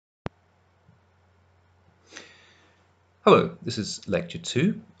Hello, this is lecture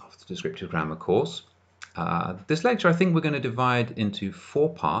 2 of the Descriptive Grammar course. This lecture I think we're going to divide into 4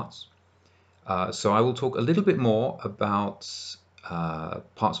 parts. So I will talk a little bit more about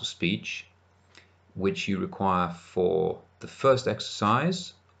parts of speech which you require for the first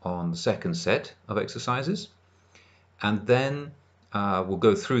exercise on the second set of exercises, and then we'll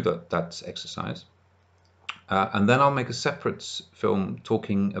go through that exercise. And then I'll make a separate film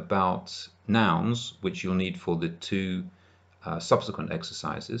talking about nouns which you'll need for the 2 subsequent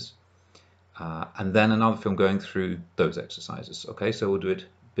exercises, and then another film going through those exercises. Okay, so we'll do it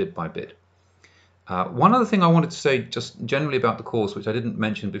bit by bit. One other thing I wanted to say just generally about the course, which I didn't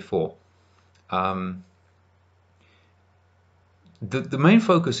mention before. The main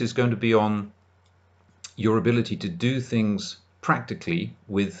focus is going to be on your ability to do things practically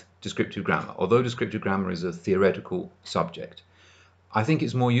with descriptive grammar. Although descriptive grammar is a theoretical subject, I think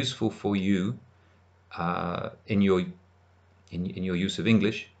it's more useful for you in your use of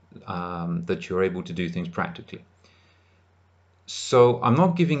English that you're able to do things practically. So I'm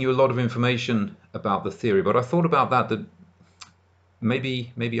not giving you a lot of information about the theory, but I thought about that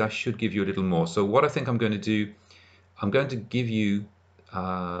maybe I should give you a little more. So what I think I'm going to do, I'm going to give you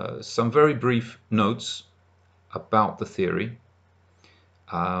some very brief notes about the theory.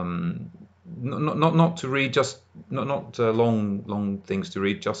 Not to read, just not long things to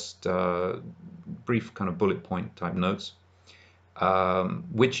read, just brief kind of bullet point type notes. And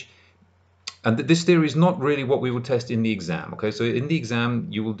this theory is not really what we will test in the exam. Okay, so in the exam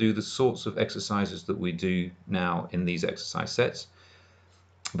you will do the sorts of exercises that we do now in these exercise sets,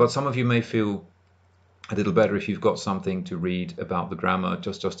 but some of you may feel a little better if you've got something to read about the grammar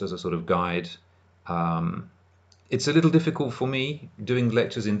just as a sort of guide. It's a little difficult for me doing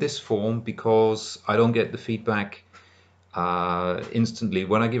lectures in this form because I don't get the feedback instantly.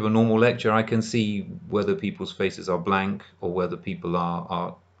 When I give a normal lecture, I can see whether people's faces are blank or whether people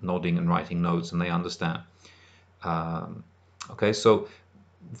are nodding and writing notes and they understand. Okay, so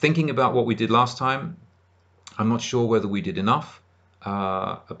thinking about what we did last time, I'm not sure whether we did enough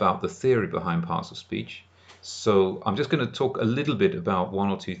about the theory behind parts of speech. So I'm just going to talk a little bit about 1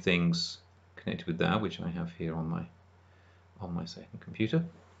 or 2 things connected with that, which I have here on my second computer.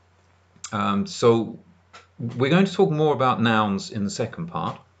 So we're going to talk more about nouns in the second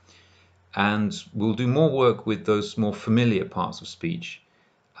part, and we'll do more work with those more familiar parts of speech,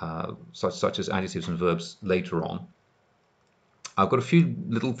 such as adjectives and verbs later on. I've got a few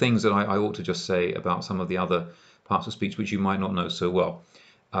little things that I ought to just say about some of the other parts of speech which you might not know so well.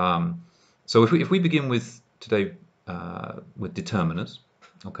 So if we begin with today with determiners,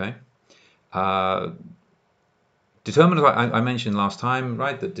 okay. Determiners, I mentioned last time,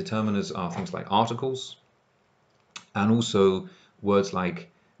 right, that determiners are things like articles and also words like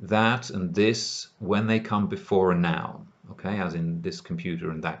that and this when they come before a noun, okay, as in this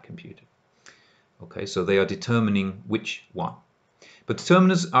computer and that computer. Okay, so they are determining which one. But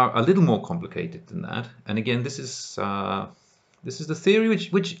determiners are a little more complicated than that. And again, this is the theory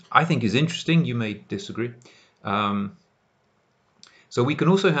which I think is interesting. You may disagree. So we can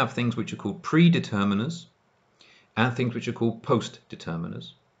also have things which are called predeterminers and things which are called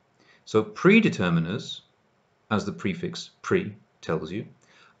post-determiners. So predeterminers, as the prefix pre tells you,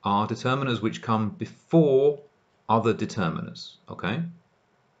 are determiners which come before other determiners. Okay?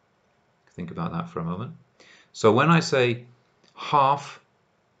 Think about that for a moment. So when I say half,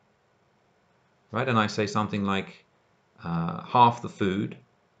 right, and I say something like half the food,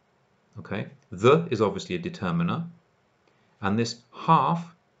 okay, the is obviously a determiner, and this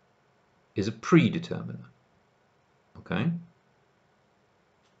half is a predeterminer. Okay.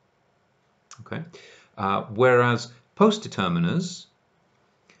 Okay. Whereas post-determiners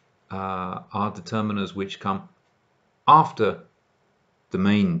are determiners which come after the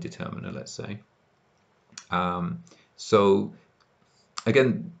main determiner, let's say. So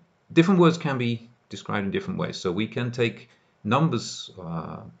again, different words can be described in different ways. So we can take numbers,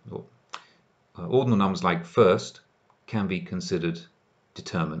 ordinal numbers like first can be considered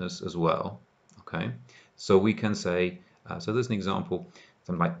determiners as well. Okay, so we can say, so there's an example,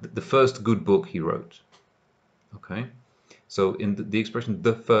 something like the first good book he wrote. Okay, so in the expression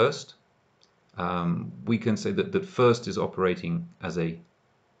the first, we can say that first is operating as a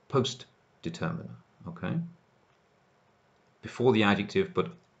post determiner. Okay, before the adjective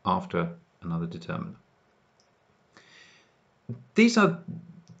but after another determiner. These are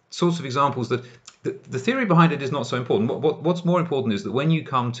sorts of examples that the theory behind it is not so important. What's more important is that when you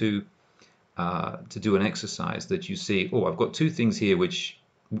come to do an exercise, that you see, oh, I've got 2 things here which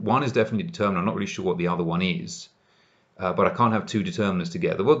one is definitely determined, I'm not really sure what the other one is. but I can't have two determiners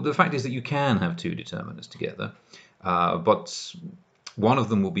together. Well, the fact is that you can have two determiners together, but one of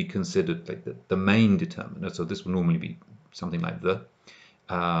them will be considered like the main determiner, so this will normally be something like the,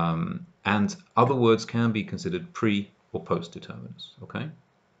 and other words can be considered pre or post determiners. Okay.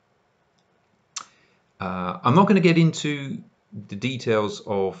 I'm not going to get into the details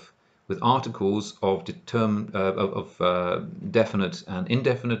of with articles of definite and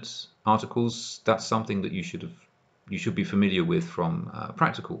indefinite articles. That's something that you should be familiar with from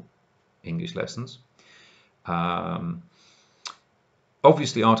practical English lessons.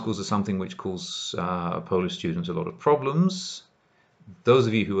 Obviously, articles are something which cause Polish students a lot of problems. Those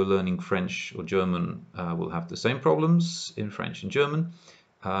of you who are learning French or German will have the same problems in French and German.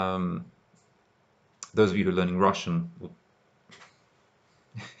 Those of you who are learning Russian,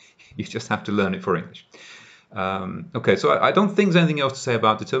 you just have to learn it for English. Okay, so I don't think there's anything else to say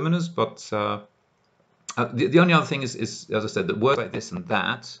about determiners, but the only other thing is, as I said, that words like this and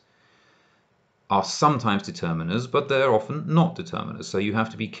that are sometimes determiners, but they're often not determiners, so you have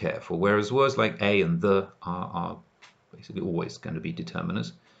to be careful. Whereas words like a and the are basically always going to be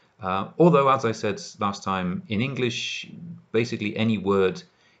determiners. Although, as I said last time, in English, basically any word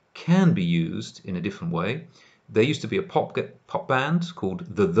can be used in a different way. There used to be a pop band called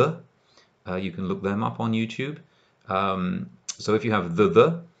The. You can look them up on YouTube. So if you have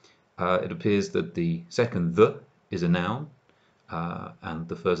The, it appears that the second the is a noun, and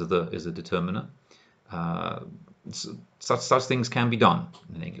the first the is a determiner. Such things can be done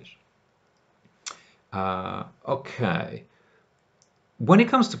in English. Okay. When it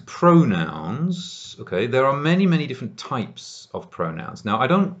comes to pronouns, okay, there are many different types of pronouns. Now, I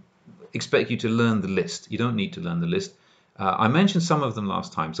don't expect you to learn the list. You don't need to learn the list. I mentioned some of them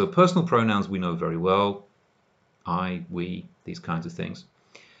last time. So personal pronouns we know very well. I, we, these kinds of things.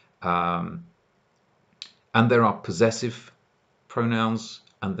 And there are possessive pronouns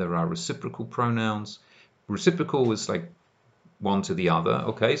and there are reciprocal pronouns. Reciprocal is like one to the other,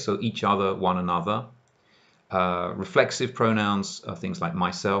 okay? So each other, one another. Reflexive pronouns are things like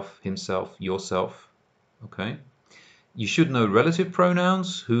myself, himself, yourself, okay? You should know relative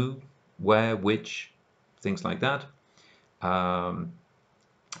pronouns, who, where, which, things like that. And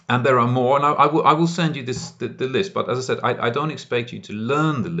there are more, and I will send you the list, but as I said, I don't expect you to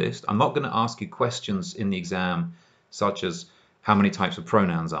learn the list. I'm not going to ask you questions in the exam such as how many types of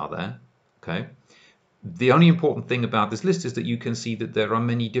pronouns are there, okay? The only important thing about this list is that you can see that there are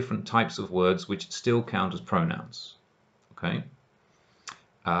many different types of words which still count as pronouns, okay?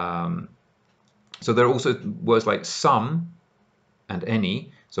 So there are also words like some and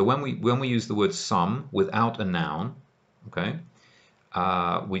any. So when we use the word some without a noun, okay,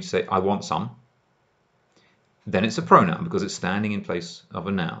 we say I want some. Then it's a pronoun because it's standing in place of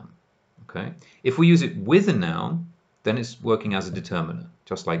a noun, okay? If we use it with a noun, then it's working as a determiner,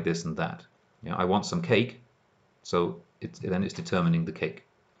 just like this and that. Yeah, I want some cake, so then it's determining the cake.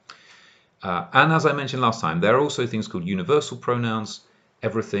 And as I mentioned last time, there are also things called universal pronouns,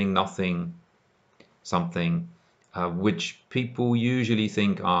 everything, nothing, something, which people usually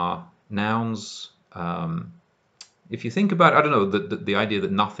think are nouns. If you think about, I don't know, the idea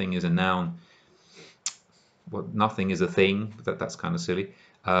that nothing is a noun, well, nothing is a thing, that's kind of silly.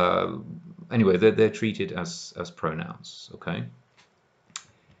 Anyway, they're treated as pronouns, okay?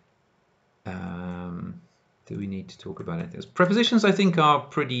 Do we need to talk about anything else? Prepositions, I think, are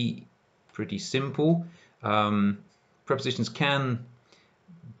pretty simple. Prepositions can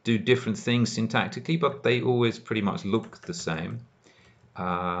do different things syntactically, but they always pretty much look the same.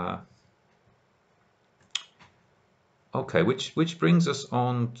 Okay, which brings us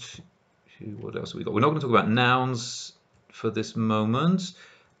on to what else have we got? We're not going to talk about nouns for this moment.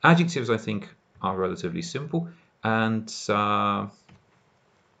 Adjectives, I think, are relatively simple, and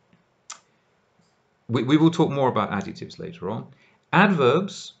we will talk more about adjectives later on.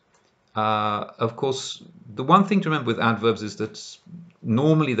 Adverbs, of course, the one thing to remember with adverbs is that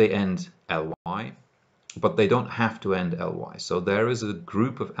normally they end ly, but they don't have to end ly. So there is a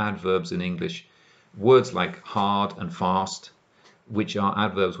group of adverbs in English, words like hard and fast, which are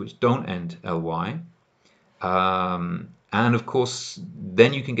adverbs which don't end ly. And of course,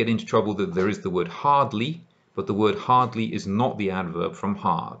 then you can get into trouble that there is the word hardly, but the word hardly is not the adverb from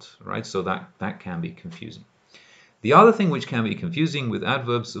hard, right? So that can be confusing. The other thing which can be confusing with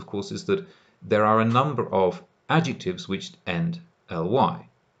adverbs, of course, is that there are a number of adjectives which end ly.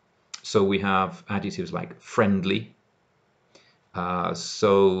 So we have adjectives like friendly.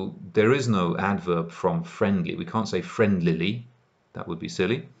 So there is no adverb from friendly. We can't say friendlily. That would be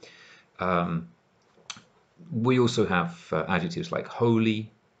silly. We also have adjectives like holy,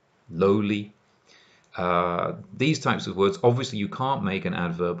 lowly. these types of words, obviously you can't make an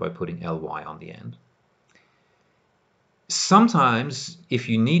adverb by putting ly on the end. Sometimes, if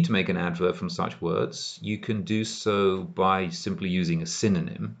you need to make an adverb from such words, you can do so by simply using a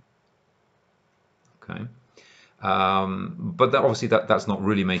synonym. Okay, but obviously that's not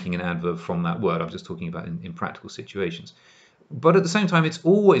really making an adverb from that word. I'm just talking about in practical situations. But at the same time, it's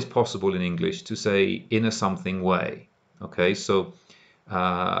always possible in English to say in a something way. Okay, so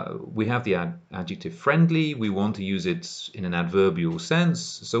we have the adjective friendly. We want to use it in an adverbial sense,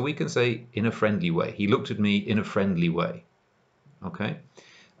 so we can say in a friendly way. He looked at me in a friendly way. Okay,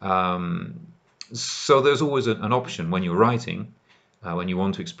 so there's always an option when you're writing, when you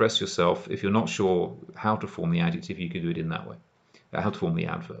want to express yourself. If you're not sure how to form the adjective, you can do it in that way. How to form the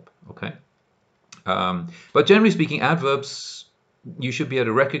adverb. Okay, but generally speaking, adverbs, you should be able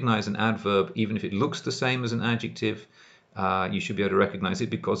to recognize an adverb even if it looks the same as an adjective. You should be able to recognize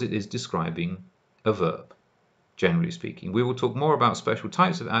it because it is describing a verb, generally speaking. We will talk more about special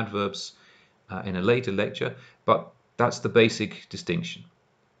types of adverbs in a later lecture, but that's the basic distinction.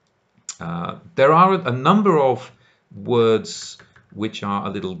 There are a number of words which are a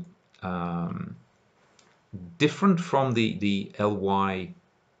little different from the ly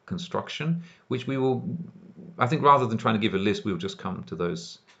construction, which we will, I think rather than trying to give a list, we'll just come to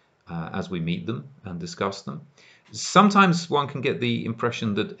those as we meet them and discuss them. Sometimes one can get the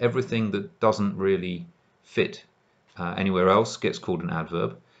impression that everything that doesn't really fit anywhere else gets called an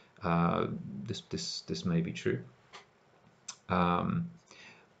adverb. This may be true.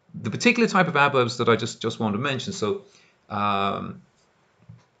 The particular type of adverbs that I just want to mention, so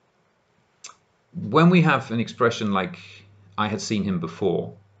when we have an expression like I had seen him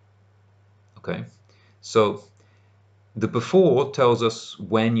before, okay, so the before tells us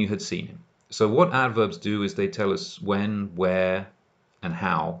when you had seen him. So what adverbs do is they tell us when, where, and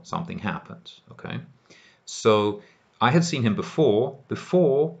how something happened. Okay, so I had seen him before.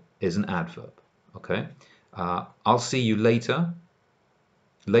 Before is an adverb. Okay, I'll see you later.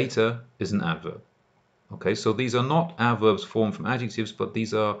 Later is an adverb. Okay, so these are not adverbs formed from adjectives, but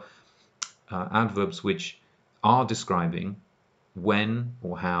these are adverbs which are describing when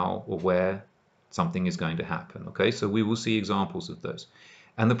or how or where something is going to happen. Okay, so we will see examples of those.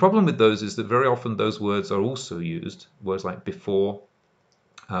 And the problem with those is that very often those words are also used, words like before.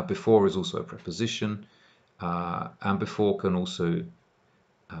 Before is also a preposition, and before can also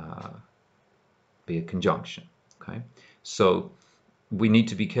be a conjunction. Okay, so we need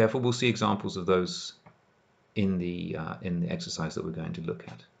to be careful. We'll see examples of those in the exercise that we're going to look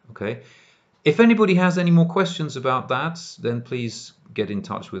at. Okay, if anybody has any more questions about that, then please get in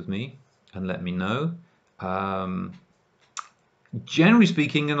touch with me and let me know. Generally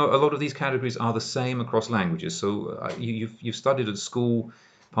speaking, a lot of these categories are the same across languages. So you've studied at school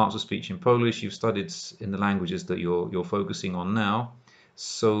parts of speech in Polish. You've studied in the languages that you're focusing on now.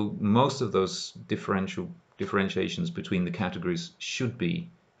 So most of those differentiations between the categories should be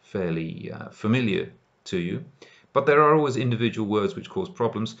fairly familiar to you. But there are always individual words which cause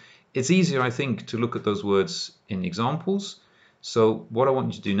problems. It's easier, I think, to look at those words in examples. So what I want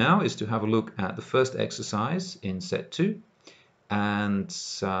you to do now is to have a look at the first exercise in set 2 and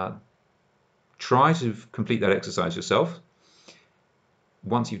try to complete that exercise yourself.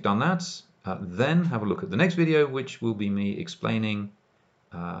 Once you've done that, then have a look at the next video, which will be me explaining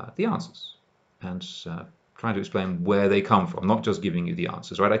the answers and trying to explain where they come from, not just giving you the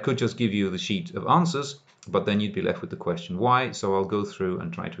answers, right? I could just give you the sheet of answers, but then you'd be left with the question why, so I'll go through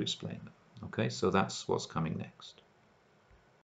and try to explain them. Okay, so that's what's coming next.